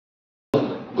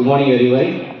Good morning,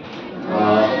 everybody.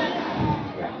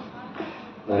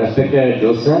 Respected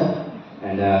Joseph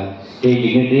and state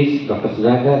dignitaries, Dr.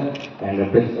 Sudhakar and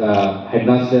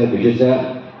Headmaster Vijay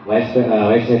sir,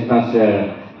 Vice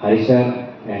Headmaster Hari sir,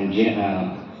 and Vijay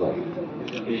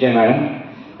madam,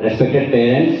 respected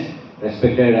parents,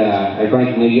 respected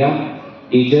electronic media,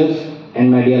 teachers,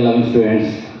 and my dear loving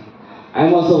students. I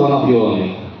am also one of you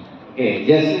only. Okay,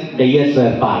 just the years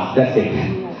were passed, that's it.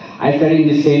 I studied in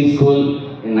the same school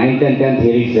in 9th and 10th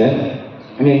here itself.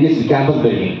 I mean, in this campus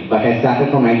building, but I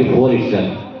started from 94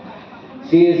 itself.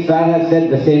 See, sir has said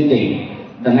the same thing.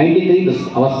 The 93,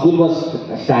 our school was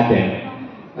started.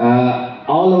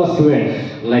 All our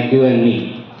students, like you and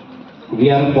me, we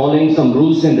are following some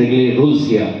rules and rules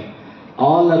here.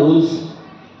 All the rules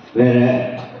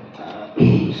were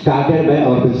started by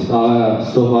our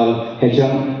so-called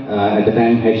HM, at the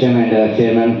time HM and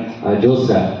Chairman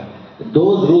Joseph.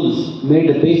 Those rules made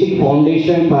the basic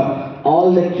foundation for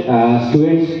all the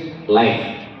students' life.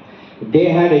 They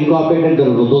had incorporated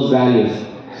those values.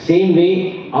 Same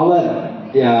way,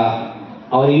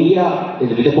 our India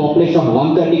is with a population of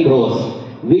 130 crores.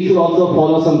 We should also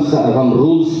follow some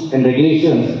rules and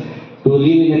regulations to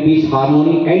live in a peace,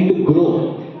 harmony, and to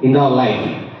grow in our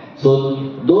life. So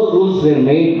those rules were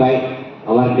made by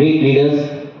our great leaders,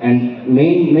 and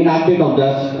main aspect of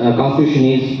the constitution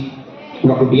is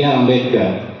Dr. B.R.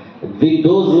 Ambedkar. With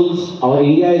those rules, our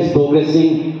India is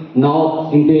progressing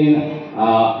now into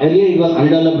earlier it was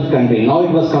undeveloped country, now it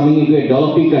was coming into a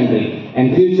developing country,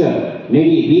 and future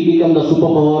maybe we become the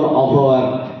superpower of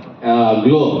our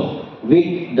globe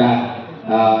with the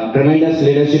tremendous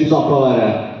leaderships of our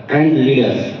current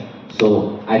leaders.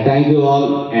 So I thank you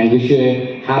all and wish you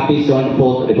a happy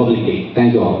 74th Republic Day.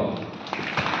 Thank you all.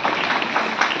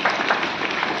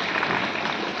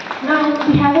 Now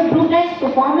we have a group dance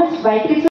performance by